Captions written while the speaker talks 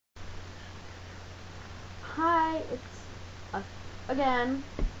Hi, it's us again.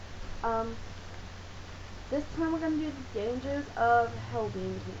 Um, this time we're gonna do the dangers of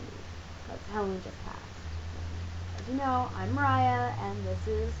Halloween candy. Because Halloween just passed. As you know, I'm Mariah, and this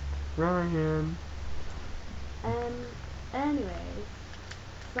is. Ryan. And anyways,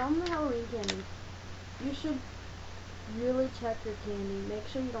 some Halloween candies, you should really check your candy. Make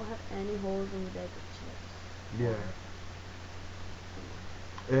sure you don't have any holes in the bag of chips. Yeah.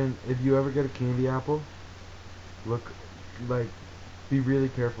 And if you ever get a candy apple, look, like, be really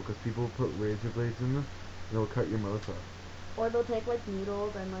careful because people put razor blades in them and they'll cut your mouth off. Or they'll take like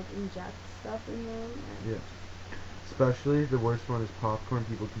needles and like inject stuff in them. Yeah. Especially the worst one is popcorn.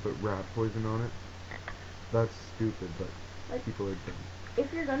 People can put rat poison on it. That's stupid, but Like, people are dumb.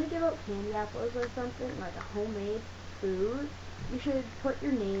 if you're gonna give out candy apples or something, like a homemade food, you should put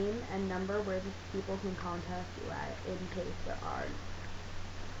your name and number where the people can contact you at in case there are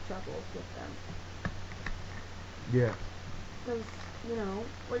troubles with them. Yeah. Because,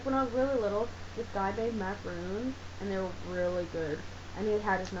 like when I was really little, this guy made macaroons, and they were really good. And he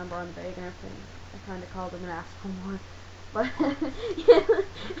had his number on the bag and everything. I kind of called him and asked for more. But,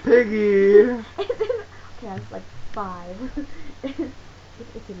 Piggy! okay, I was like 5.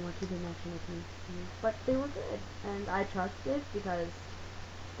 It didn't work, he didn't actually make me. But they were good. And I trusted because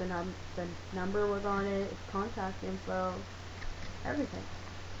the number was on it, its contact info, everything.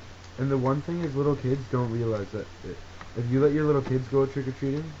 And the one thing is little kids don't realize that if you let your little kids go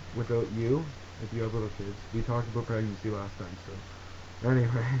trick-or-treating without you, if you have little kids, we talked about pregnancy last time, so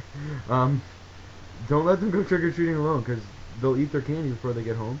anyway, don't let them go trick-or-treating alone because they'll eat their candy before they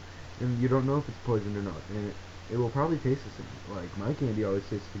get home, and you don't know if it's poisoned or not, and it will probably taste the same. Like, my candy always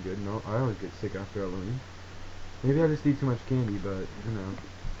tastes good, and I always get sick after Halloween. Maybe I just eat too much candy, but,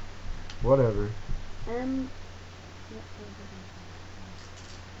 whatever. Um,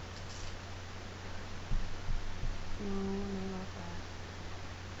 no, not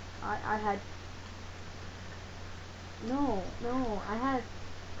that. I had I had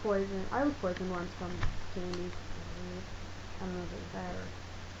poison. I was poisoned once from candy. I don't know if it was that or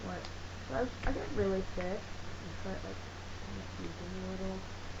what. So I got really sick. I started like kind of puking a little.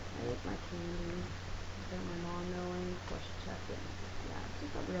 I ate my candy without my mom knowing before she checked it. Yeah, it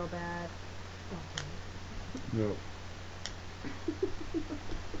just got real bad. No.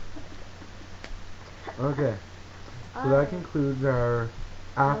 Okay. So that concludes our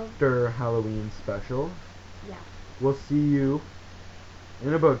after Halloween special. Yeah. We'll see you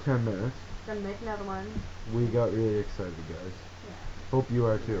in about 10 minutes. Gonna make another one. We got really excited, guys. Yeah. Hope you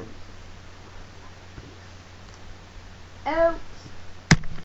are too. Oh.